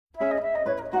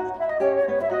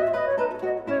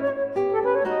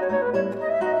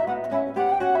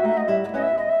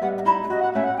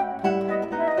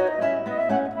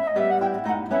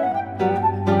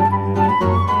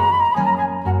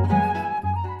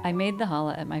I made the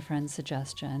challah at my friend's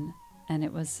suggestion, and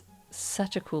it was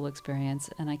such a cool experience,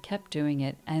 and I kept doing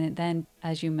it. And then,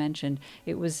 as you mentioned,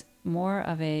 it was more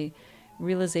of a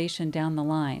realization down the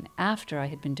line, after I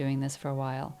had been doing this for a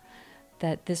while,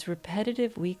 that this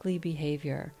repetitive weekly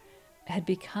behavior had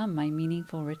become my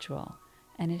meaningful ritual,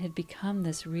 and it had become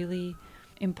this really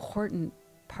important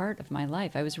part of my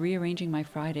life. I was rearranging my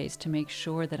Fridays to make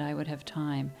sure that I would have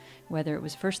time, whether it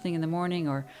was first thing in the morning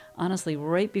or honestly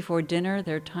right before dinner.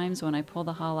 There are times when I pull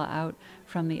the challah out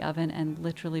from the oven and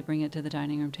literally bring it to the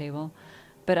dining room table.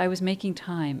 But I was making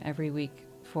time every week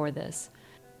for this.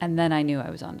 And then I knew I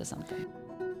was onto something.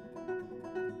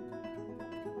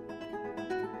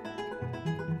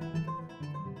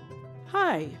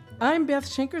 Hi, I'm Beth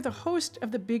Schenker, the host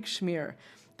of The Big Schmear.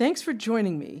 Thanks for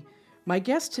joining me. My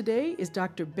guest today is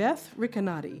Dr. Beth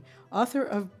Recanati, author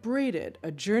of Braided,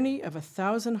 A Journey of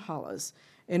 1,000 Challahs,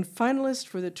 and finalist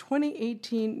for the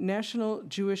 2018 National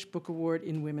Jewish Book Award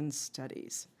in Women's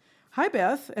Studies. Hi,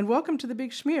 Beth, and welcome to The Big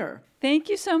Schmear. Thank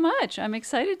you so much. I'm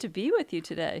excited to be with you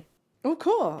today. Oh,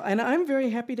 cool. And I'm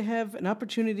very happy to have an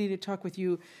opportunity to talk with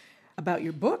you about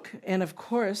your book and, of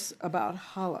course, about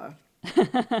challah.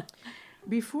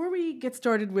 Before we get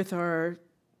started with our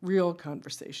real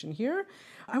conversation here,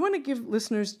 I want to give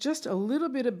listeners just a little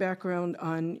bit of background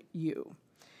on you.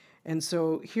 And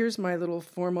so here's my little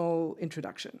formal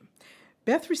introduction.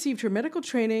 Beth received her medical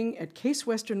training at Case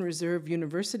Western Reserve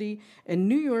University and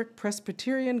New York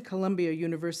Presbyterian Columbia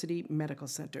University Medical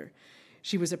Center.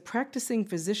 She was a practicing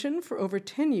physician for over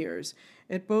 10 years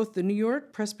at both the New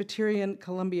York Presbyterian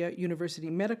Columbia University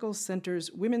Medical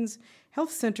Center's Women's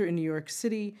Health Center in New York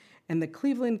City and the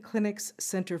Cleveland Clinic's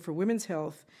Center for Women's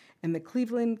Health and the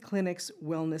Cleveland Clinic's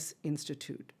Wellness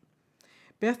Institute.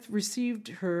 Beth received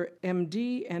her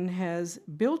MD and has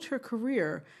built her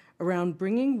career around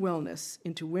bringing wellness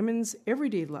into women's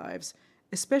everyday lives,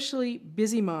 especially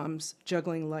busy moms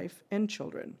juggling life and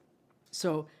children.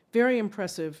 So, very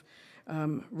impressive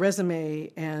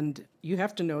resume, and you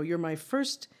have to know you're my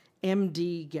first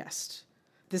MD guest.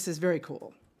 This is very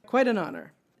cool. Quite an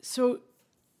honor. So,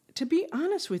 to be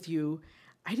honest with you,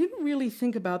 I didn't really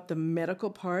think about the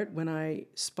medical part when I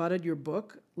spotted your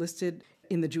book listed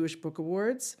in the Jewish Book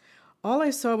Awards. All I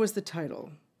saw was the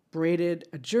title, Braided,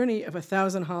 A Journey of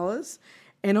 1,000 Challahs,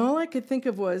 and all I could think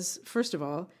of was, first of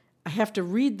all, I have to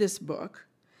read this book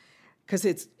because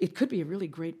it could be a really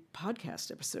great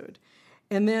podcast episode.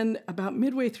 And then about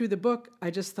midway through the book, I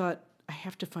just thought, I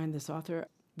have to find this author.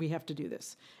 We have to do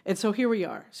this. And so here we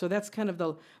are. So that's kind of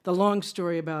the long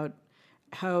story about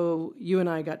how you and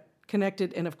I got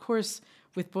connected. And of course,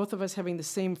 with both of us having the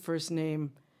same first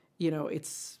name, you know,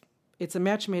 it's a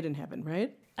match made in heaven,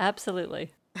 right?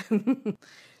 Absolutely.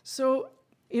 So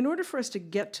in order for us to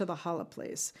get to the challah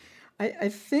place, I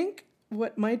think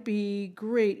what might be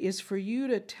great is for you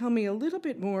to tell me a little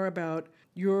bit more about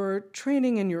your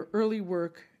training and your early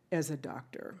work as a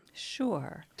doctor.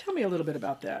 Sure. Tell me a little bit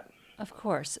about that. Of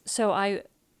course. So I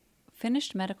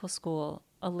finished medical school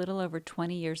a little over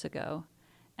 20 years ago.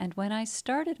 And when I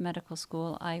started medical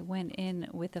school, I went in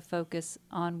with a focus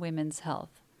on women's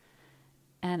health.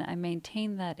 And I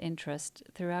maintained that interest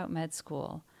throughout med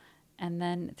school and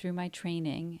then through my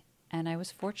training. And I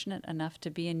was fortunate enough to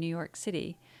be in New York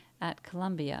City at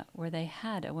Columbia, where they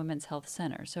had a women's health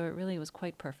center. So it really was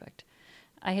quite perfect.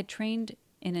 I had trained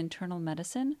in internal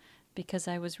medicine because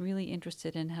I was really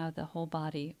interested in how the whole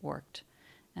body worked,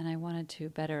 and I wanted to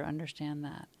better understand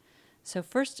that. So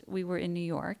first we were in New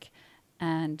York,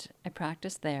 and I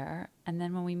practiced there, and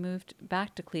then when we moved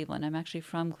back to Cleveland, I'm actually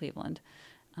from Cleveland,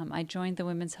 I joined the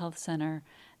Women's Health Center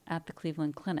at the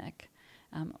Cleveland Clinic,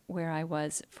 where I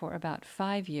was for about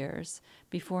 5 years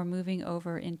before moving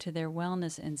over into their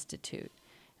Wellness Institute.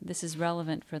 This is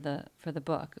relevant for the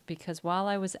book because while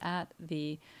I was at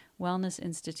the Wellness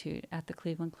Institute at the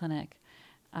Cleveland Clinic,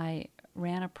 I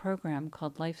ran a program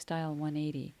called Lifestyle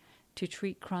 180 to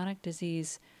treat chronic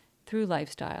disease through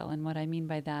lifestyle. And what I mean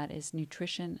by that is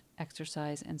nutrition,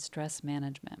 exercise, and stress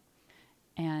management.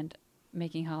 And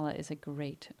making challah is a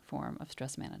great form of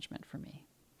stress management for me.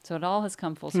 So it all has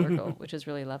come full circle, which is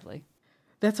really lovely.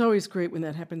 That's always great when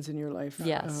that happens in your life.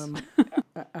 Yes.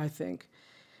 I think.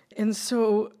 And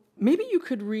so maybe you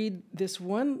could read this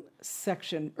one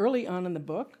section early on in the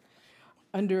book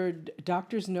under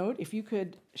Doctor's Note, if you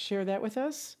could share that with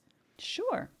us.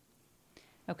 Sure.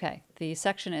 Okay. The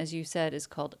section, as you said, is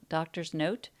called Doctor's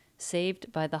Note,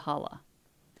 Saved by the Challah.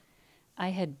 I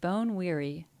had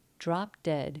bone-weary,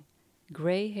 drop-dead,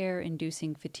 gray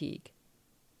hair-inducing fatigue,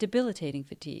 debilitating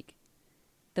fatigue,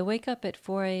 the wake-up at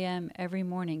 4 a.m. every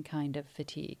morning kind of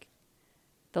fatigue,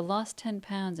 the lost 10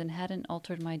 pounds and hadn't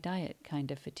altered my diet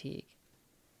kind of fatigue,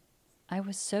 I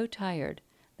was so tired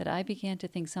that I began to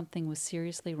think something was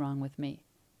seriously wrong with me.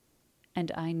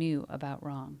 And I knew about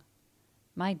wrong.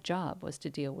 My job was to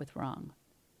deal with wrong.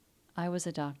 I was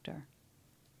a doctor.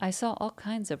 I saw all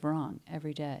kinds of wrong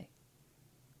every day.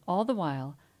 All the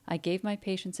while, I gave my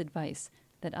patients advice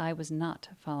that I was not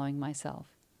following myself.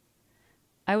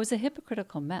 I was a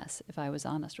hypocritical mess, if I was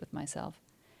honest with myself,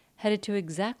 headed to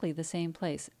exactly the same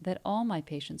place that all my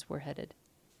patients were headed,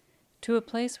 to a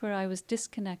place where I was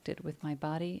disconnected with my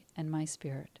body and my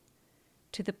spirit,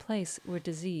 to the place where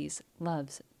disease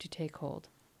loves to take hold.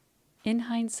 In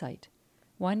hindsight,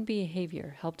 one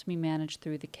behavior helped me manage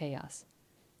through the chaos,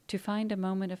 to find a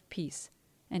moment of peace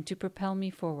and to propel me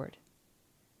forward,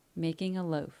 making a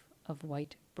loaf of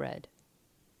white bread.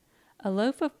 A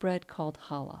loaf of bread called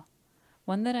challah,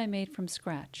 one that I made from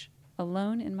scratch,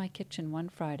 alone in my kitchen one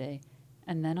Friday,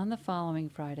 and then on the following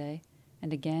Friday,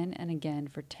 and again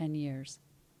for 10 years.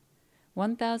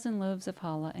 1,000 loaves of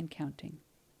challah and counting.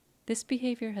 This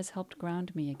behavior has helped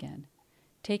ground me again,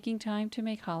 taking time to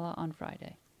make challah on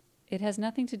Friday. It has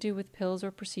nothing to do with pills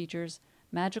or procedures,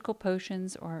 magical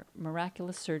potions or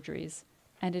miraculous surgeries,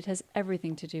 and it has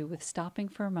everything to do with stopping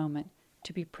for a moment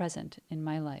to be present in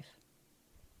my life.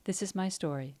 This is my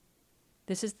story.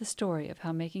 This is the story of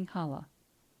how making challah,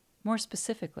 more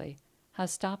specifically, how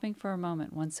stopping for a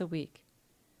moment once a week,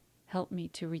 helped me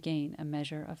to regain a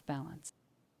measure of balance.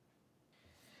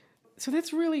 So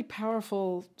that's really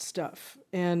powerful stuff.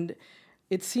 And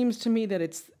it seems to me that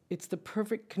it's the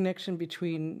perfect connection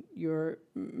between your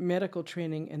medical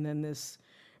training and then this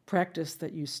practice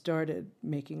that you started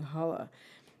making challah.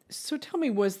 So tell me,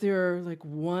 was there like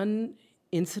one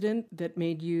incident that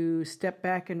made you step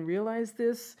back and realize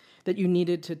this, that you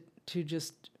needed to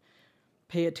just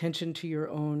pay attention to your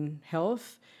own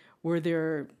health? Were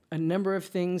there a number of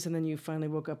things and then you finally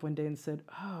woke up one day and said,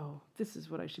 oh, this is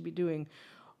what I should be doing?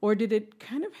 Or did it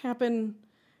kind of happen,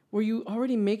 were you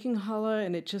already making challah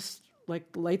and it just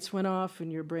like the lights went off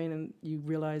in your brain and you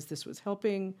realized this was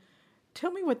helping?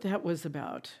 Tell me what that was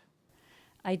about.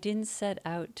 I didn't set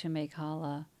out to make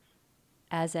challah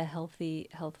as a healthy,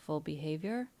 healthful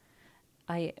behavior.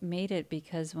 I made it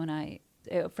because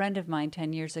a friend of mine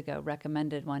 10 years ago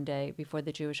recommended one day before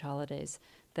the Jewish holidays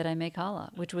that I make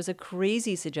challah, which was a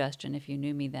crazy suggestion if you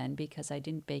knew me then, because I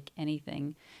didn't bake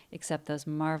anything except those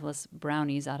marvelous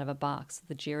brownies out of a box,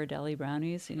 the Ghirardelli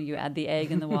brownies. You add the egg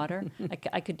in the water.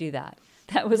 I could do that.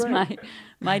 That was right.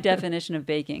 my definition of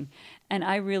baking. And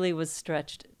I really was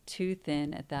stretched too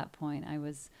thin at that point. I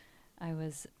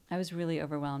was really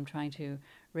overwhelmed trying to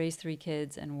raise 3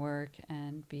 kids and work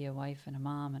and be a wife and a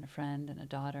mom and a friend and a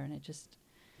daughter, and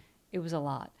it was a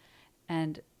lot.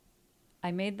 And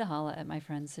I made the challah at my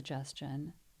friend's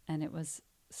suggestion, and it was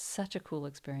such a cool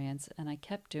experience, and I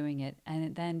kept doing it.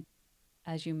 And then,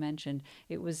 as you mentioned,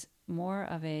 it was more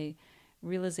of a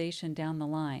realization down the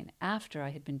line, after I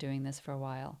had been doing this for a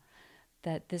while,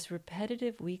 that this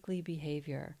repetitive weekly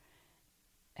behavior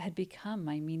had become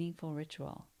my meaningful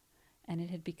ritual. And it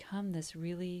had become this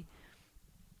really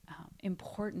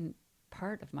important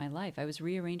part of my life. I was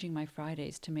rearranging my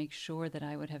Fridays to make sure that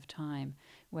I would have time,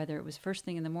 whether it was first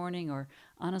thing in the morning or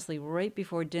honestly right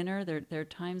before dinner. There are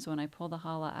times when I pull the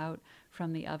challah out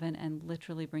from the oven and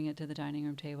literally bring it to the dining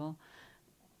room table.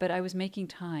 But I was making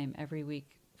time every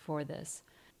week for this.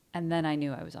 And then I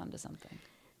knew I was onto something.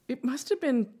 It must have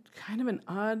been kind of an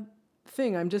odd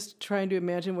thing. I'm just trying to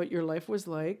imagine what your life was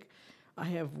like. I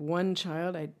have 1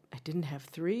 child. I didn't have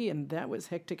 3, and that was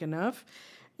hectic enough.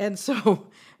 And so,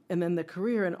 and then the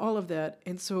career and all of that.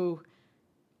 And so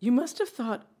you must have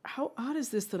thought, how odd is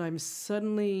this that I'm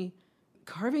suddenly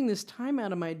carving this time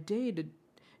out of my day,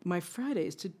 my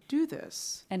Fridays, to do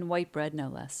this? And white bread, no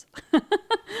less.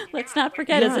 Let's not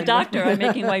forget, as a doctor, I'm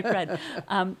making white bread.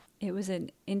 It was an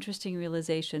interesting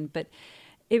realization, but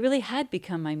it really had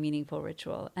become my meaningful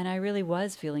ritual. And I really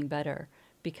was feeling better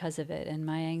because of it. And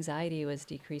my anxiety was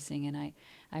decreasing, and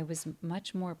I was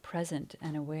much more present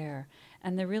and aware.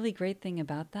 And the really great thing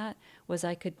about that was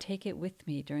I could take it with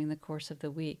me during the course of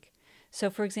the week. So,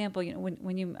 for example,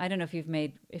 when you, I don't know if you've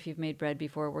made bread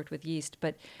before or worked with yeast,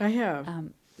 but I have.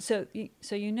 So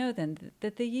you know then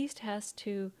that the yeast has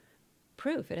to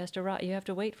proof. It has to rot. You have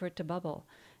to wait for it to bubble.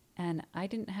 And I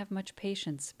didn't have much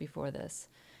patience before this.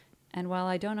 And while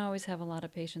I don't always have a lot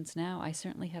of patience now, I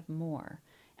certainly have more.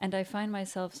 And I find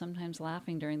myself sometimes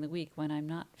laughing during the week when I'm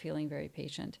not feeling very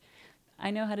patient.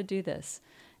 I know how to do this.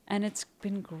 And it's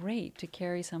been great to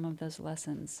carry some of those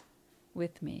lessons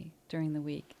with me during the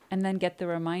week and then get the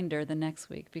reminder the next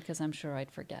week, because I'm sure I'd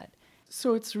forget.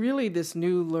 So it's really this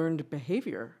new learned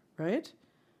behavior, right?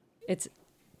 It's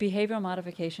behavioral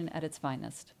modification at its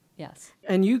finest. Yes.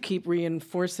 And you keep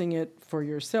reinforcing it for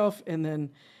yourself, and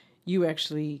then you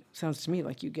actually, sounds to me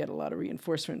like you get a lot of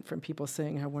reinforcement from people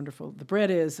saying how wonderful the bread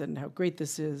is and how great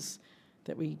this is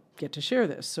that we get to share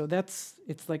this. So it's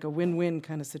like a win-win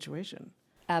kind of situation.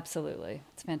 Absolutely.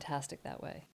 It's fantastic that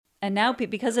way. And now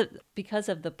because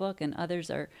of the book and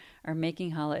others are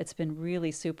making challah, it's been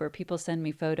really super. People send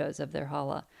me photos of their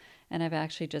challah. And I've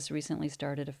actually just recently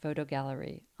started a photo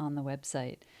gallery on the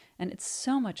website. And it's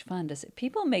so much fun to see.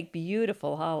 People make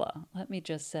beautiful challah, let me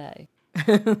just say.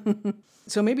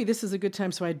 So maybe this is a good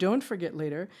time so I don't forget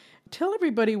later. Tell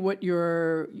everybody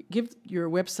give your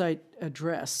website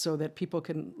address so that people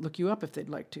can look you up if they'd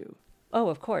like to. Oh,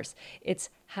 of course. It's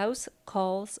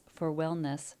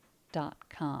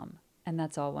housecallsforwellness.com. And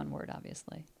that's all one word,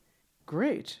 obviously.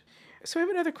 Great. So I have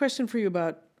another question for you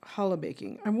about challah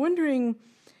baking. I'm wondering,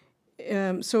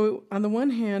 so on the one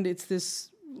hand, it's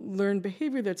this learned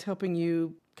behavior that's helping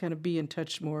you kind of be in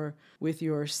touch more with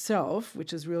yourself,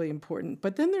 which is really important.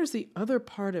 But then there's the other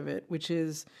part of it, which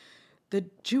is the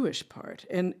Jewish part.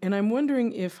 And I'm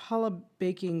wondering if challah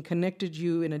baking connected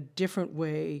you in a different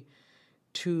way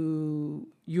to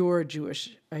your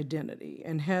Jewish identity,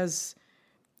 and has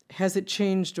it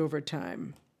changed over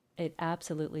time? It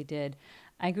absolutely did.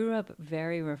 I grew up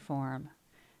very Reform,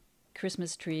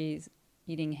 Christmas trees,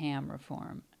 eating ham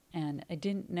Reform, and I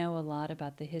didn't know a lot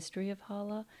about the history of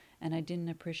challah, and I didn't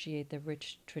appreciate the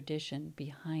rich tradition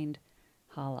behind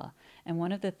challah. And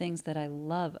one of the things that I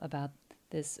love about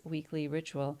this weekly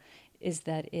ritual is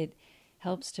that it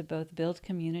helps to both build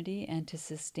community and to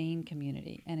sustain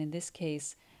community, and in this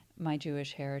case, my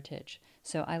Jewish heritage.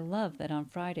 So I love that on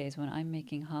Fridays when I'm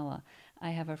making challah,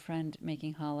 I have a friend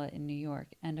making challah in New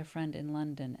York, and a friend in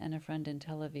London, and a friend in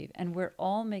Tel Aviv, and we're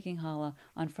all making challah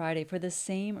on Friday for the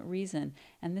same reason,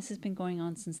 and this has been going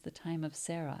on since the time of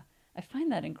Sarah. I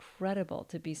find that incredible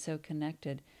to be so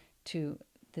connected to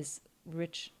this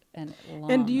rich and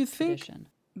long And do you tradition.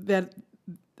 think that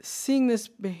seeing this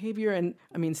behavior, and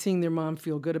I mean, seeing their mom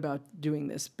feel good about doing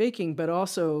this baking, but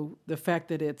also the fact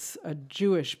that it's a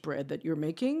Jewish bread that you're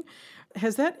making,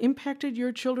 has that impacted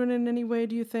your children in any way,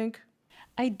 do you think?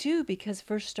 I do, because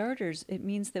for starters, it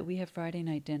means that we have Friday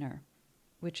night dinner,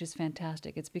 which is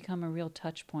fantastic. It's become a real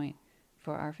touch point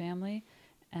for our family.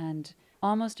 And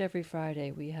almost every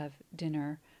Friday we have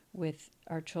dinner with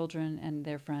our children and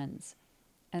their friends.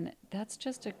 And that's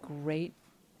just a great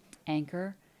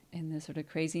anchor in this sort of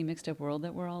crazy mixed up world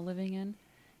that we're all living in.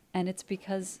 And it's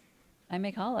because I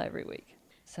make challah every week.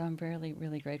 So I'm really,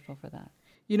 really grateful for that.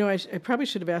 You know, I probably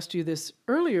should have asked you this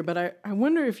earlier, but I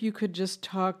wonder if you could just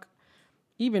talk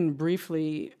even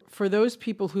briefly for those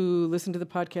people who listen to the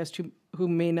podcast who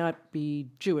may not be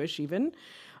Jewish even,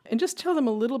 and just tell them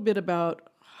a little bit about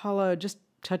challah, just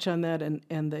touch on that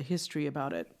and the history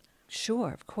about it.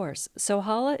 Sure, of course. So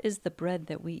challah is the bread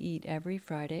that we eat every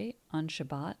Friday on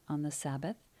Shabbat, on the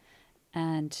Sabbath.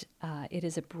 And it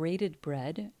is a braided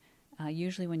bread.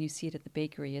 Usually when you see it at the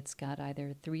bakery, it's got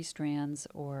either 3 strands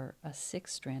or a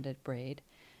 6-stranded braid.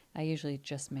 I usually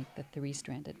just make the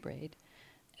 3-stranded braid.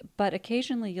 But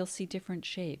occasionally you'll see different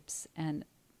shapes, and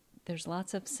there's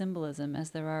lots of symbolism,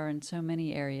 as there are in so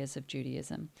many areas of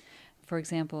Judaism. For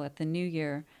example, at the New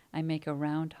Year, I make a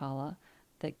round challah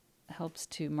that helps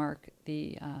to mark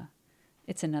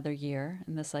it's another year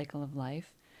in the cycle of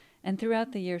life. And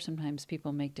throughout the year, sometimes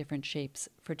people make different shapes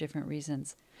for different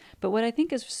reasons. But what I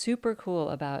think is super cool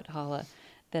about challah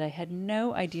that I had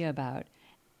no idea about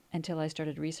until I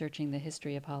started researching the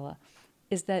history of challah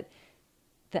is that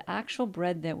the actual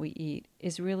bread that we eat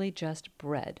is really just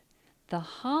bread. The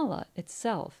challah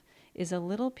itself is a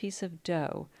little piece of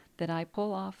dough that I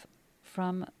pull off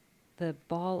from the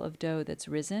ball of dough that's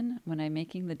risen when I'm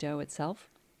making the dough itself.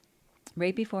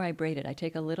 Right before I braid it, I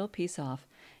take a little piece off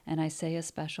and I say a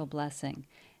special blessing.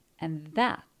 And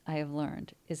that, I have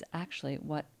learned, is actually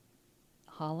what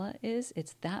challah is.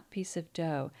 It's that piece of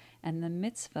dough. And the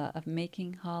mitzvah of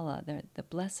making challah, the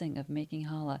blessing of making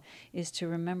challah, is to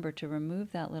remember to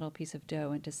remove that little piece of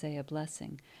dough and to say a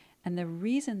blessing. And the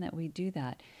reason that we do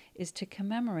that is to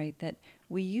commemorate that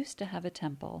we used to have a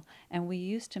temple and we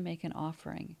used to make an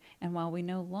offering. And while we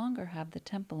no longer have the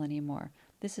temple anymore,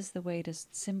 this is the way to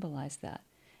symbolize that.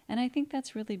 And I think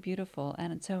that's really beautiful.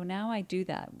 And so now I do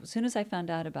that. As soon as I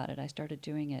found out about it, I started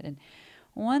doing it. And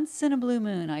once in a blue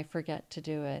moon, I forget to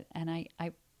do it. And I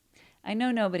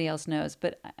know nobody else knows,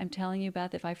 but I'm telling you,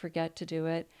 Beth, if I forget to do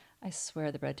it, I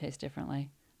swear the bread tastes differently.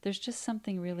 There's just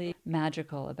something really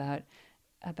magical about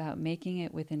making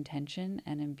it with intention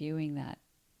and imbuing that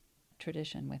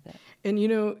tradition with it. And you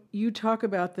know, you talk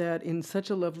about that in such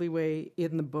a lovely way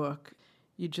in the book.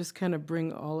 You just kind of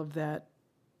bring all of that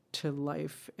to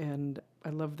life. And I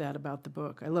love that about the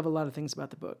book. I love a lot of things about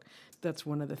the book. That's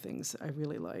one of the things I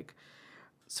really like.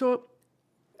 So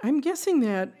I'm guessing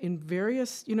that in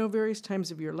various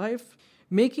times of your life,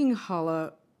 making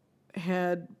challah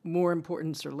had more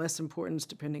importance or less importance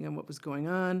depending on what was going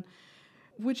on.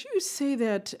 Would you say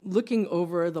that looking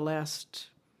over the last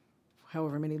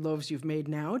however many loaves you've made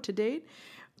now to date,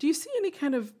 do you see any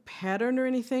kind of pattern or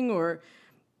anything, or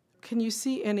can you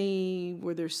see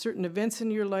were there certain events in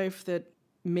your life that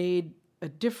made a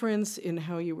difference in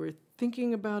how you were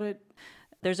thinking about it?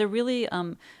 There's a really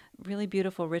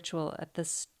beautiful ritual at the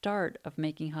start of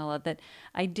making challah that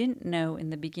I didn't know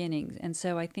in the beginning. And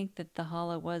so I think that the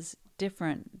challah was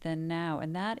different than now.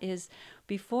 And that is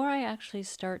before I actually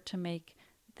start to make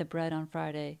the bread on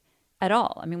Friday at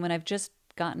all. I mean, when I've just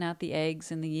gotten out the eggs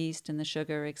and the yeast and the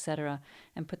sugar, etc.,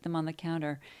 and put them on the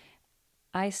counter,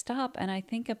 I stop and I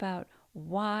think about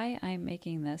why I'm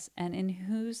making this and in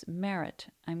whose merit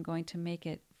I'm going to make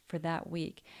it for that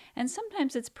week. And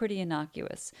sometimes it's pretty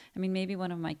innocuous. I mean, maybe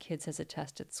one of my kids has a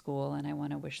test at school and I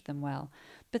want to wish them well.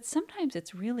 But sometimes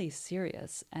it's really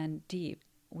serious and deep.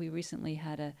 We recently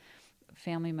had a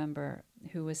family member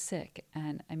who was sick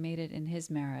and I made it in his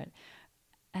merit.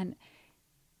 And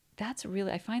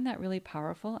I find that really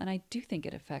powerful, and I do think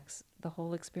it affects the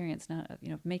whole experience, not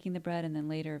of making the bread and then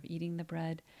later of eating the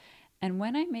bread. And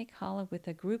when I make challah with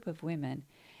a group of women,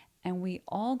 and we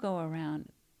all go around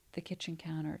the kitchen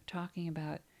counter talking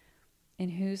about in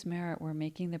whose merit we're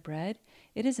making the bread,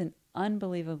 it is an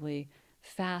unbelievably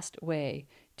fast way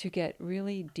to get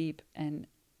really deep and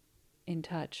in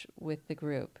touch with the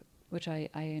group, which I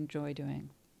enjoy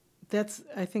doing.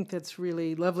 I think that's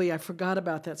really lovely. I forgot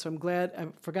about that, so I'm glad. I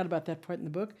forgot about that part in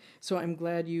the book, so I'm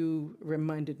glad you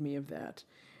reminded me of that.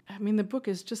 I mean, the book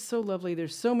is just so lovely.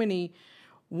 There's so many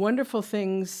wonderful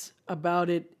things about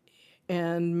it,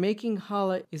 and making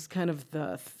challah is kind of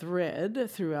the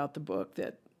thread throughout the book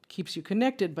that keeps you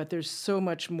connected, but there's so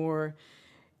much more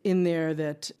in there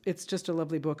that it's just a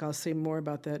lovely book. I'll say more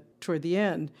about that toward the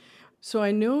end. So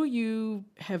I know you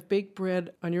have baked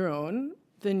bread on your own.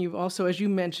 Then you've also, as you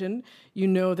mentioned,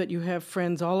 that you have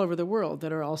friends all over the world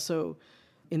that are also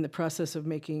in the process of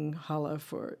making challah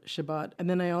for Shabbat. And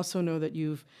then I also know that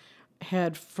you've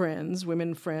had friends,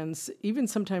 women friends, even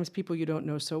sometimes people you don't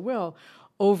know so well,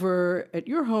 over at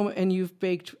your home, and you've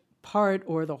baked part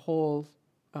or the whole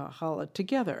challah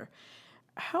together.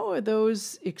 How are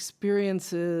those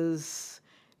experiences?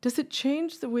 Does it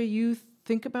change the way you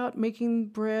think about making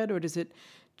bread, or does it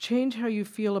change how you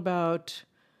feel about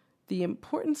the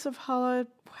importance of challah?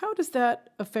 How does that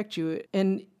affect you?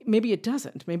 And maybe it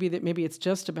doesn't. Maybe it's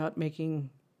just about making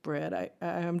bread.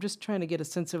 I'm just trying to get a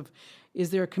sense of,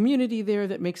 is there a community there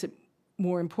that makes it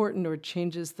more important or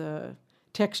changes the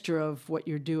texture of what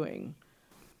you're doing?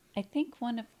 I think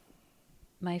one of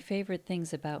my favorite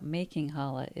things about making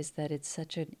challah is that it's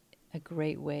such a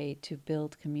great way to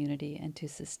build community and to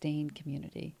sustain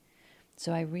community.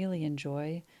 So I really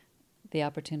enjoy the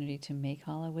opportunity to make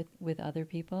challah with other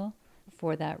people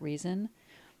for that reason.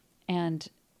 And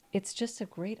it's just a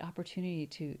great opportunity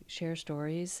to share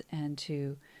stories and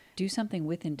to do something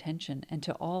with intention and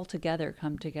to all together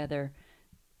come together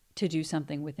to do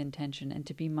something with intention and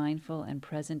to be mindful and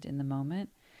present in the moment.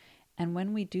 And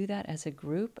when we do that as a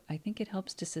group, I think it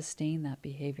helps to sustain that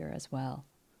behavior as well.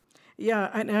 Yeah,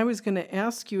 and I was going to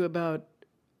ask you about,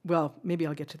 well, maybe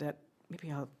I'll get to that.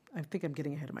 I think I'm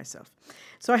getting ahead of myself.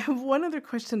 So I have one other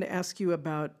question to ask you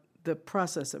about the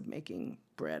process of making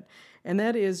bread. And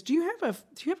that is, do you have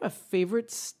a favorite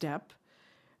step?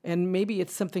 And maybe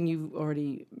it's something you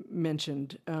already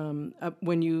mentioned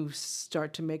when you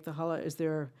start to make the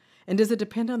challah. And does it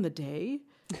depend on the day?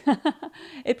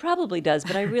 It probably does,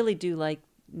 but I really do like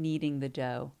kneading the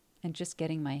dough and just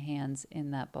getting my hands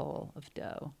in that bowl of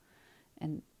dough.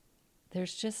 And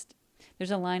there's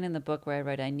a line in the book where I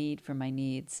write, I knead for my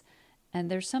needs. And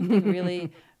there's something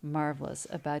really marvelous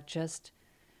about just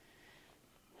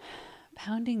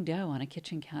pounding dough on a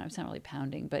kitchen counter. It's not really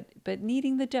pounding, but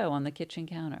kneading the dough on the kitchen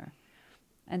counter.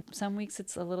 And some weeks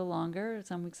it's a little longer,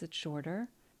 some weeks it's shorter.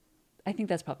 I think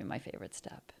that's probably my favorite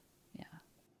step. Yeah.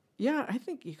 Yeah, I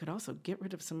think you could also get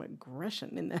rid of some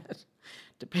aggression in that,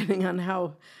 depending on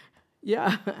how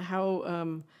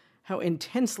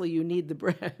intensely you knead the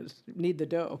bread, knead the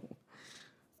dough.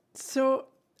 So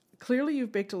clearly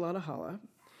you've baked a lot of challah,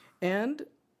 and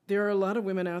there are a lot of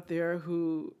women out there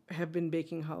who have been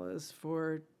baking challahs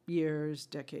for years,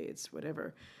 decades,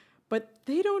 whatever, but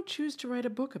they don't choose to write a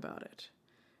book about it.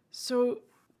 So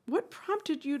what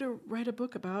prompted you to write a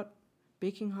book about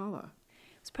baking challah?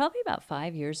 It was probably about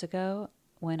 5 years ago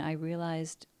when I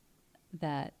realized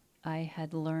that I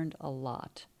had learned a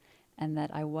lot and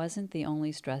that I wasn't the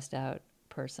only stressed out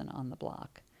person on the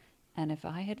block. And if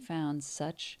I had found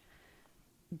such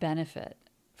benefit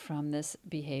from this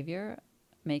behavior,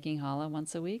 making challah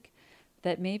once a week,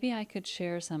 that maybe I could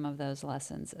share some of those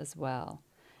lessons as well.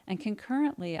 And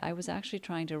concurrently, I was actually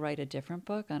trying to write a different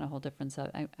book on a whole different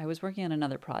subject. I was working on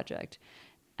another project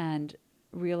and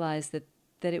realized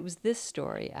that it was this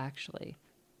story, actually,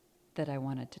 that I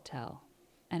wanted to tell.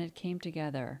 And it came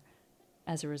together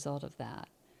as a result of that.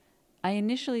 I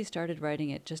initially started writing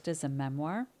it just as a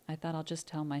memoir. I thought I'll just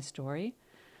tell my story.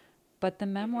 But the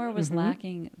memoir was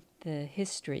lacking the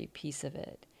history piece of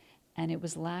it, and it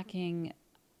was lacking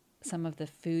some of the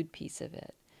food piece of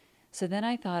it. So then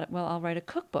I thought, well, I'll write a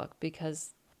cookbook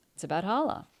because it's about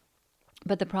challah.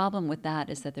 But the problem with that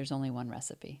is that there's only one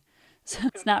recipe. So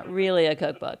it's not really a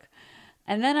cookbook.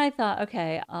 And then I thought,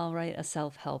 okay, I'll write a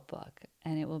self-help book,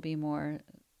 and it will be more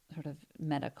sort of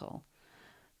medical.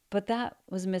 But that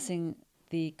was missing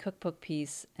the cookbook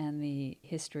piece and the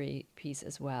history piece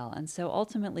as well. And so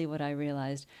ultimately what I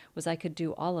realized was I could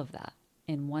do all of that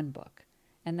in one book.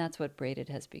 And that's what Braided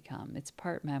has become. It's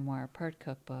part memoir, part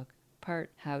cookbook,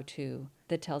 part how-to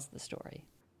that tells the story.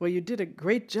 Well, you did a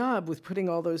great job with putting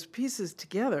all those pieces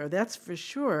together, that's for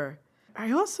sure.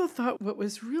 I also thought what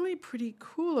was really pretty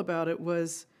cool about it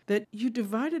was that you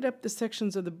divided up the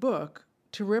sections of the book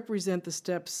to represent the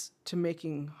steps to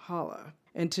making challah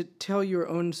and to tell your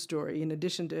own story in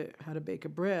addition to how to bake a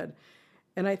bread.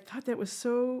 And I thought that was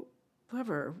so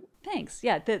clever. Thanks.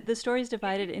 Yeah, the story is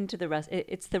divided into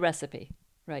it's the recipe,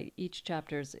 right? Each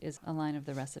chapter is a line of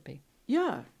the recipe.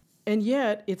 Yeah, and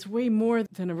yet it's way more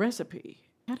than a recipe.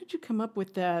 How did you come up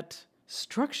with that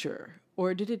structure,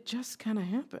 or did it just kind of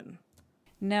happen?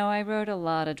 No, I wrote a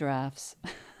lot of drafts.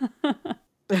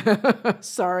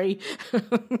 Sorry.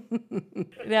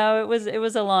 No, it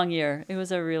was a long year. It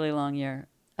was a really long year.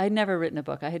 I'd never written a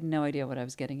book. I had no idea what I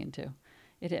was getting into.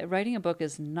 Writing a book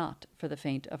is not for the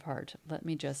faint of heart, let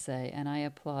me just say, and I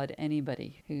applaud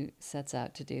anybody who sets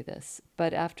out to do this.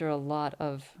 But after a lot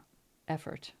of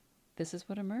effort, this is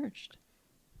what emerged.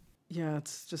 Yeah,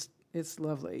 it's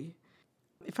lovely.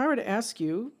 If I were to ask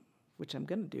you, which I'm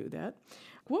going to do that,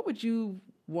 what would you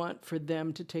want for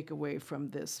them to take away from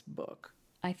this book?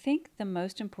 I think the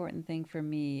most important thing for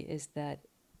me is that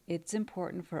it's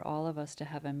important for all of us to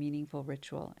have a meaningful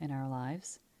ritual in our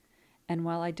lives. And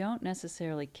while I don't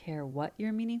necessarily care what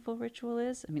your meaningful ritual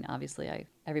is, I mean, obviously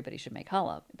everybody should make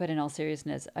challah, but in all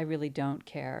seriousness, I really don't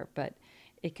care. But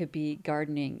it could be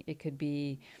gardening, it could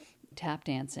be tap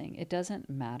dancing, it doesn't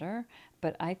matter.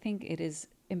 But I think it is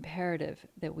imperative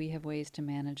that we have ways to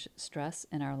manage stress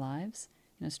in our lives.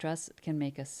 You know, stress can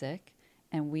make us sick,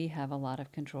 and we have a lot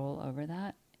of control over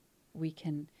that. We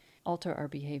can alter our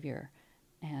behavior.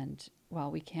 And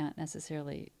while we can't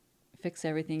necessarily fix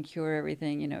everything, cure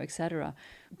everything, etc.,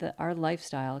 our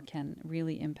lifestyle can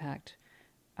really impact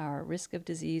our risk of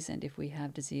disease, and if we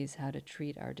have disease, how to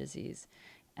treat our disease.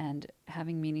 And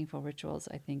having meaningful rituals,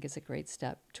 I think, is a great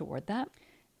step toward that.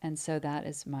 And so that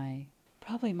is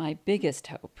probably my biggest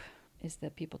hope, is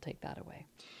that people take that away.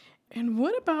 And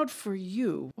what about for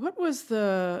you? What was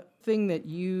the thing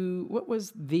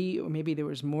or maybe there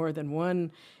was more than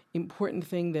one important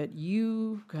thing that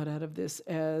you got out of this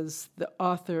as the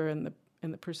author and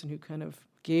the person who kind of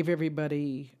gave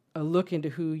everybody a look into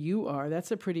who you are?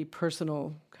 That's a pretty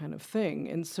personal kind of thing.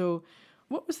 And so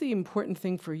what was the important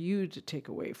thing for you to take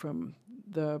away from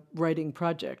the writing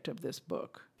project of this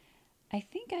book? I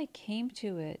think I came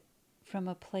to it from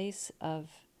a place of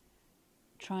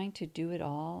trying to do it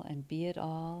all and be it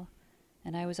all.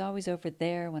 And I was always over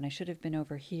there when I should have been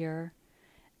over here.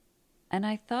 And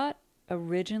I thought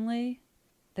originally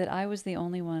that I was the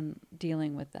only one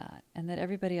dealing with that and that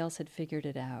everybody else had figured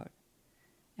it out.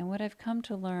 And what I've come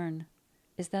to learn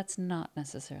is that's not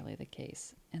necessarily the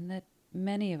case, and that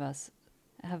many of us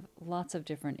have lots of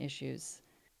different issues,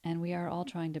 and we are all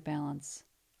trying to balance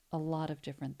a lot of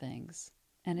different things.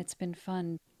 And it's been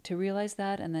fun to realize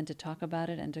that and then to talk about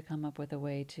it and to come up with a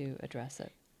way to address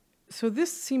it. So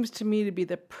this seems to me to be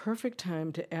the perfect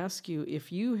time to ask you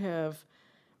if you have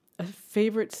a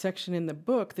favorite section in the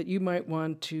book that you might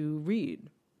want to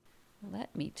read.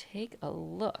 Let me take a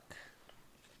look.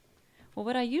 Well,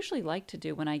 what I usually like to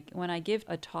do when I give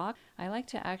a talk, I like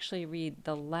to actually read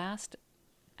the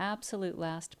absolute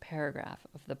last paragraph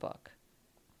of the book.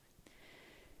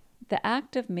 The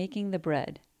act of making the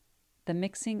bread, the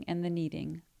mixing and the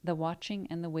kneading, the watching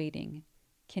and the waiting,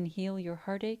 can heal your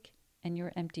heartache and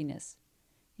your emptiness,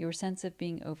 your sense of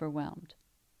being overwhelmed.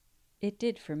 It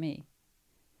did for me.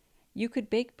 You could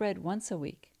bake bread once a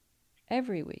week,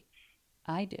 every week.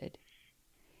 I did.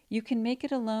 You can make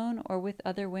it alone or with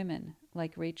other women,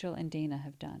 like Rachel and Dana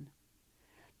have done.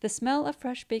 The smell of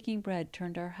fresh baking bread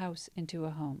turned our house into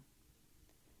a home.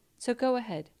 So go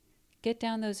ahead, get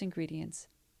down those ingredients,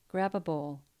 grab a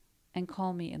bowl, and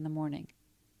call me in the morning.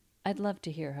 I'd love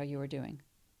to hear how you are doing.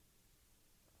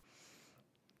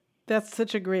 That's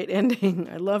such a great ending.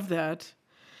 I love that.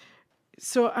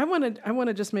 So I want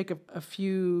to just make a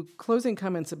few closing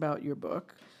comments about your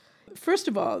book. First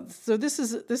of all, so this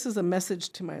is a message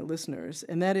to my listeners,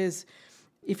 and that is,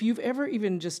 if you've ever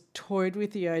even just toyed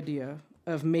with the idea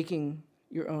of making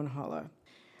your own challah,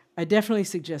 I definitely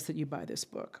suggest that you buy this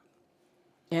book.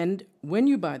 And when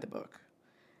you buy the book,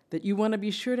 that you want to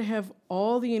be sure to have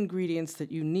all the ingredients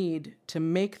that you need to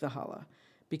make the challah,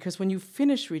 because when you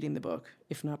finish reading the book,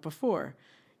 if not before,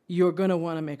 you're going to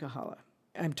want to make a challah.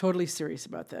 I'm totally serious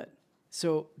about that.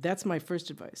 So that's my first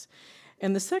advice.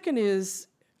 And the second is,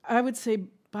 I would say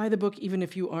buy the book even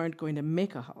if you aren't going to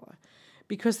make a challah,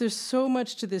 because there's so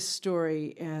much to this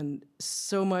story and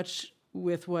so much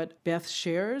with what Beth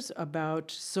shares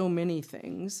about so many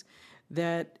things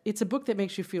that it's a book that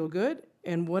makes you feel good.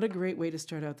 And what a great way to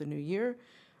start out the new year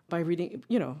by reading,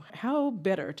 how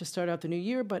better to start out the new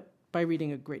year but by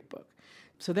reading a great book.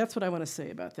 So that's what I want to say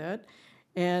about that.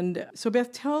 And so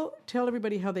Beth, tell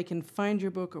everybody how they can find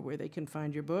your book or where they can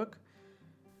find your book.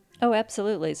 Oh,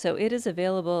 absolutely. So it is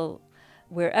available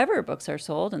wherever books are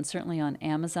sold, and certainly on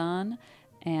Amazon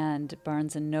and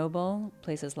Barnes & Noble,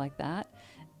 places like that.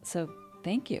 So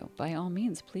thank you. By all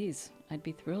means, please. I'd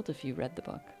be thrilled if you read the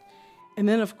book. And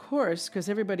then, of course, because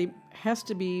everybody has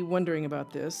to be wondering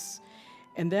about this,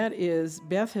 and that is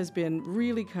Beth has been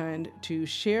really kind to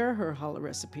share her challah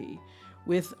recipe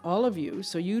with all of you.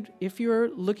 So if you're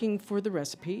looking for the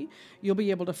recipe, you'll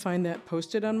be able to find that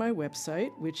posted on my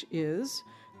website, which is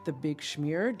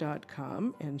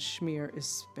thebigschmear.com, and schmear is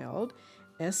spelled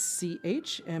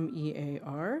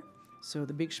SCHMEAR. So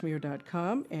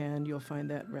thebigschmear.com, and you'll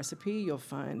find that recipe. You'll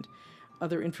find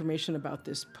other information about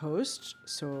this post,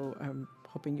 so I'm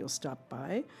hoping you'll stop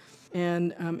by.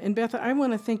 And Beth, I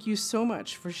want to thank you so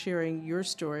much for sharing your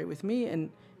story with me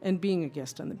and being a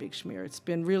guest on The Big Schmear. It's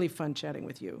been really fun chatting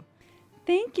with you.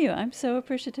 Thank you. I'm so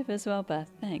appreciative as well, Beth.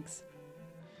 Thanks.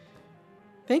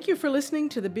 Thank you for listening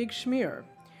to The Big Schmear.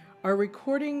 Our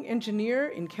recording engineer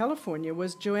in California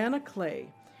was Joanna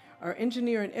Clay. Our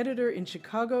engineer and editor in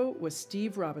Chicago was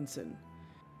Steve Robinson.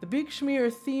 The Big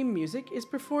Schmear theme music is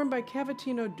performed by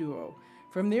Cavatina Duo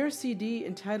from their CD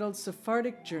entitled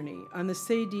Sephardic Journey on the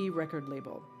Sadie record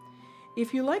label.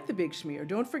 If you like The Big Schmear,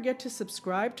 don't forget to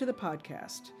subscribe to the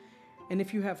podcast. And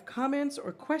if you have comments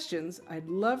or questions, I'd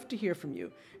love to hear from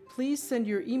you. Please send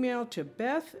your email to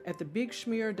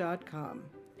beth@thebigschmear.com.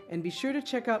 And be sure to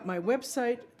check out my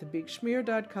website,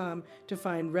 thebigschmear.com, to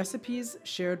find recipes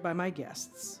shared by my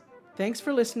guests. Thanks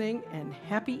for listening and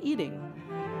happy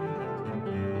eating.